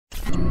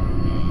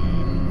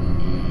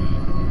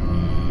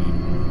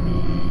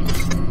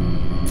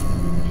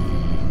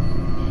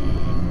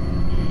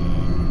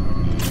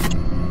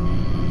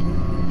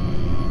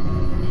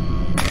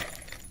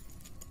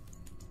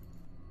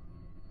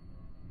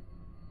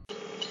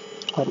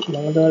හරි මම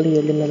ඔයාලට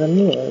කියලා දෙන්න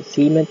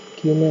Cmath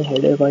කියන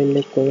header file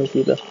එක කොහොමද C++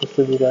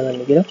 වලදී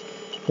දාගන්නේ කියලා.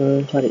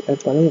 හරි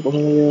අපි බලමු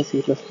කොහොමද C++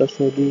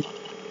 වලදී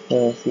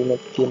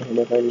Cmath කියන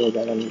header file එක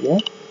දාගන්නේ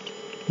කියලා.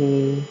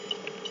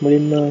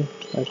 මුලින්ම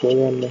අපි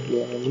program එක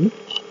ලියන්න.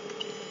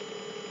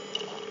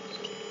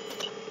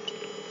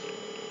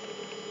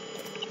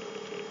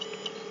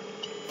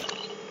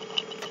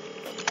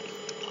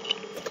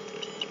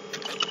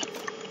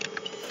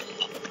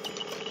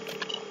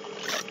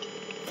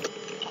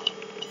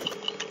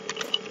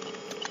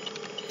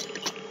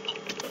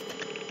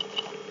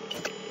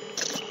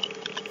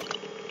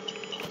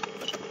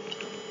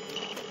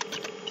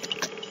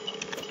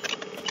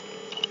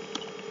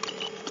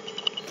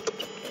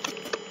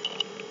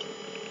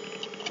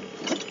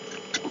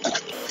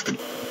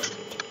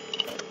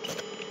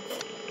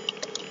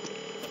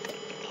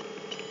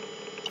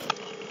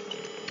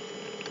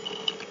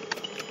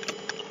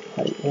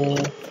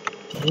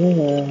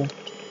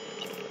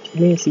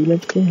 මේ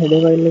Cmath කියන header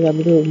file එක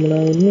අපිට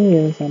මොනවා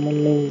වෙන්නේ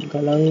සාමාන්‍යයෙන්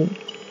ගණන්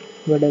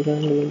වැඩ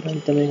කරන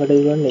විදිහට තමයි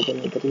කටයුතු කරන්නේ. ඒ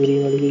කියන්නේ එකතු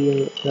කිරීම වල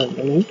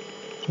නෙමෙයි.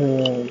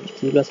 C++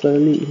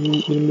 වලදී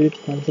inbuilt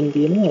function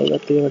තියෙනවා.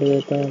 ඒකත් එක වැඩ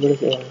කරලා තමයි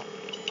අපිට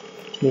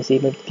මේ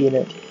Cmath කියන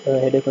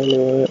header file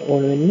එක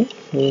ඕන වෙන්නේ.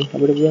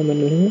 අපිට පුළුවන්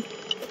මෙන්න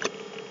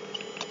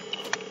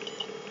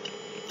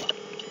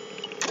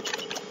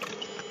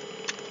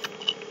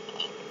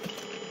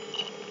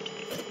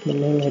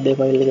මෙහෙම header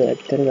file එක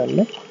add කරගන්න.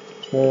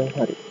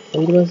 හරි.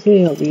 ඊට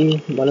පස්සේ අපි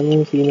බලමු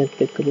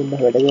Cmath එක්ක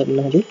පොඩ්ඩක් වැඩ කරන්න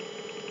හැටි.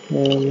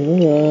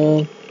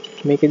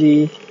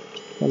 මේකෙදී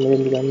මම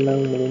දැන්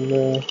ගන්නම් මුලින්ම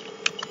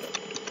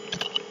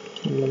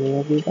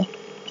මේවා කියලා.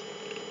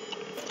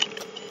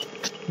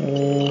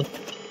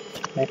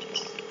 max.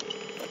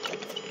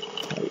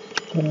 හරි.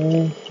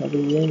 අපි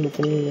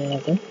මෙතන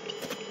යනකොට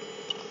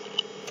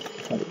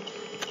හරි.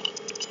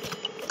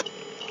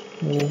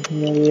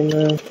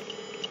 මෙන්න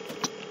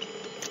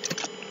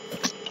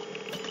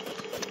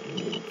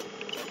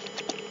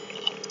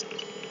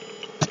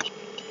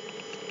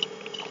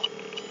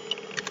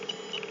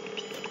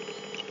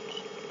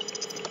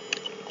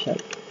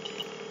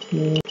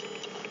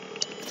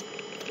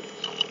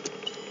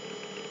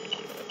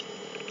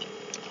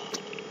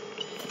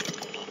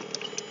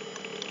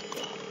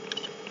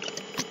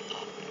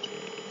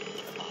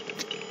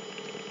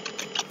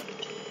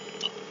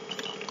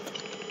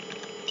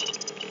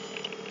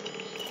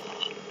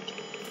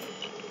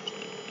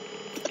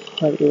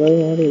හරි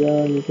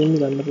ඒවයි මෙතෙන්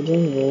ගන්න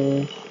පුළුවන්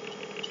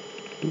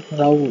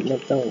රවුන්ඩ්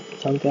නැත්නම්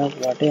සංඛ්‍යාවක්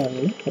වට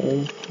යන්නේ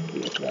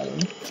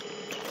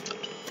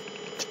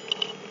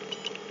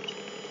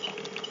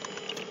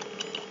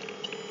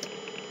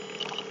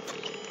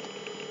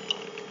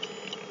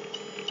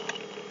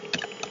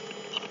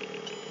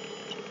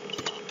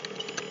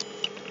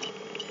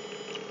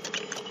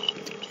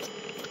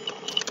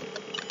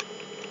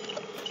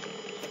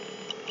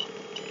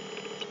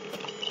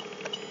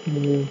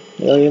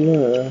එවැගේම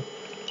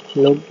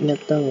log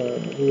නැත්තම්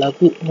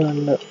ලඝු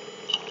ගන්න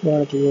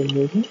ඔයාලා පුළුවන්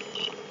මේක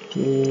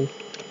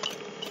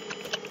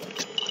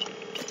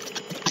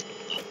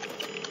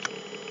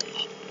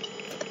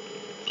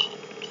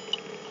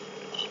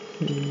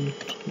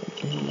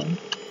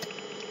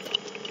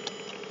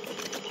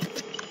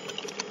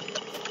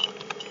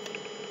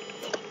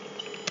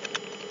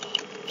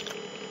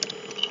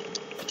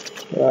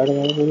ඔයාලට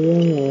ගන්න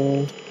පුළුවන්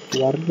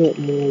වර්ග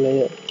මූලය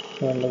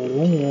ගන්න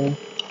පුළුවන්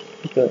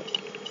එක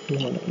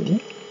නෝනන්නේ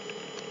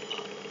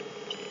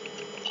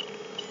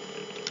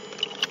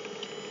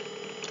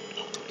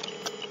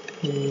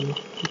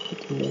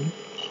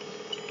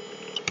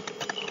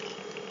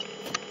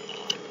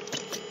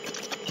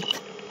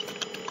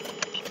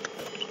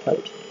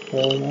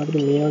මාර්ග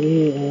මේ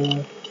වගේ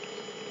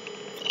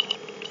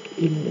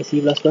C++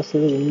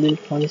 වල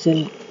inbuilt function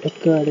එක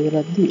වැඩ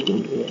කරද්දී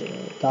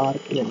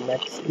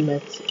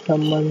maths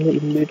සම්බන්ධ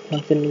inbuilt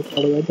function එක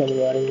වැඩ කරද්දී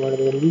අනිවාර්යෙන්ම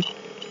ඔයාලට වෙන්නේ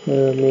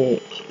මේ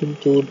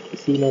include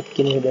Cmath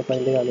කියන header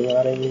file එක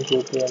අනිවාර්යෙන්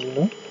include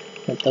කරන්න.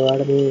 නැත්නම්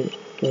ඔයාලට මේ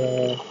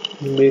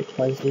inbuilt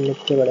function එක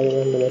වැඩ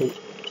කරන්න බැරි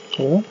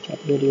වෙනවා.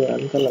 අපි ඒක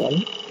run කරලා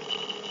බලමු.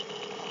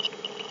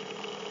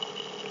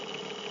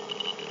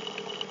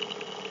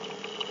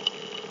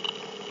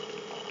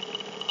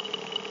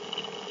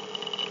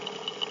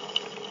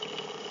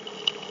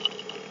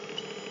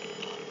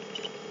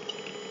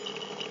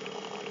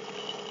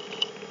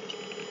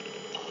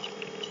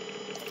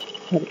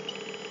 හරි.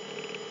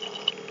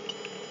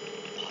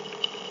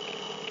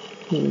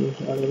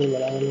 අරගෙන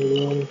බලන්න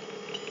ඕනේ.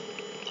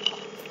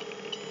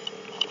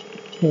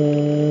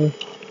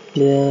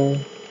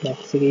 max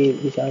එකේ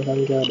විශාල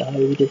සංඛ්‍යාව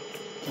 10 විතර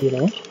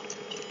තියෙනවා.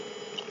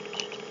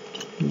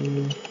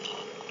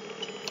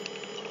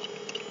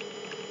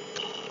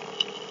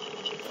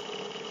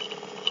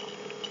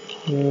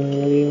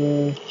 වගේම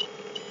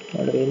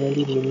වල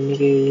වෙනදී මින්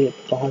එකේ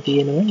 5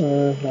 තියෙනවා.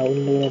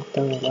 රවුන්ඩ් එක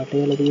නැත්තම්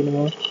වටේලා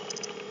තියෙනවා.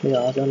 මේ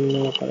ආසන්න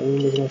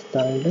පළවෙනි දෙන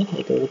ස්ථානෙට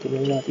ඒතකොට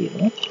තුනලා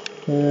තියෙනවා.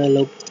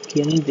 log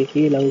කියන්නේ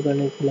දෙකේ ලඝු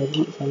ගණන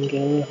ලඝු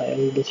සංඛ්‍යාව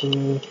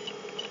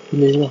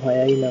 6.6.9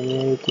 3යි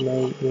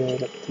මේවා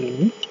එකක්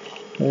තියෙන්නේ.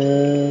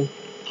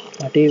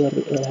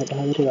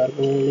 8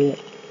 වර්ගමූලය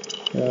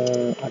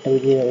 8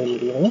 විදිය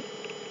තියෙනවා.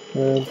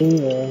 ඉතින්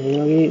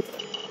මේ වගේ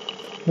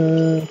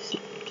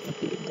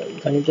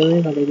ගණිතමය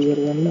කටයුතු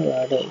කරගන්න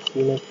ඔයාලට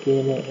Cmath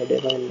කියන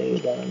හෙඩර් ෆයිල්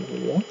එක දාන්න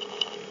පුළුවන්.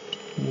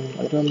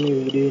 අද නම් මේ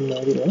වීඩියෝ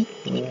එක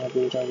නවතිනවා. අපි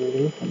ඊට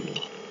පස්සේ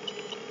හම්බෙමු.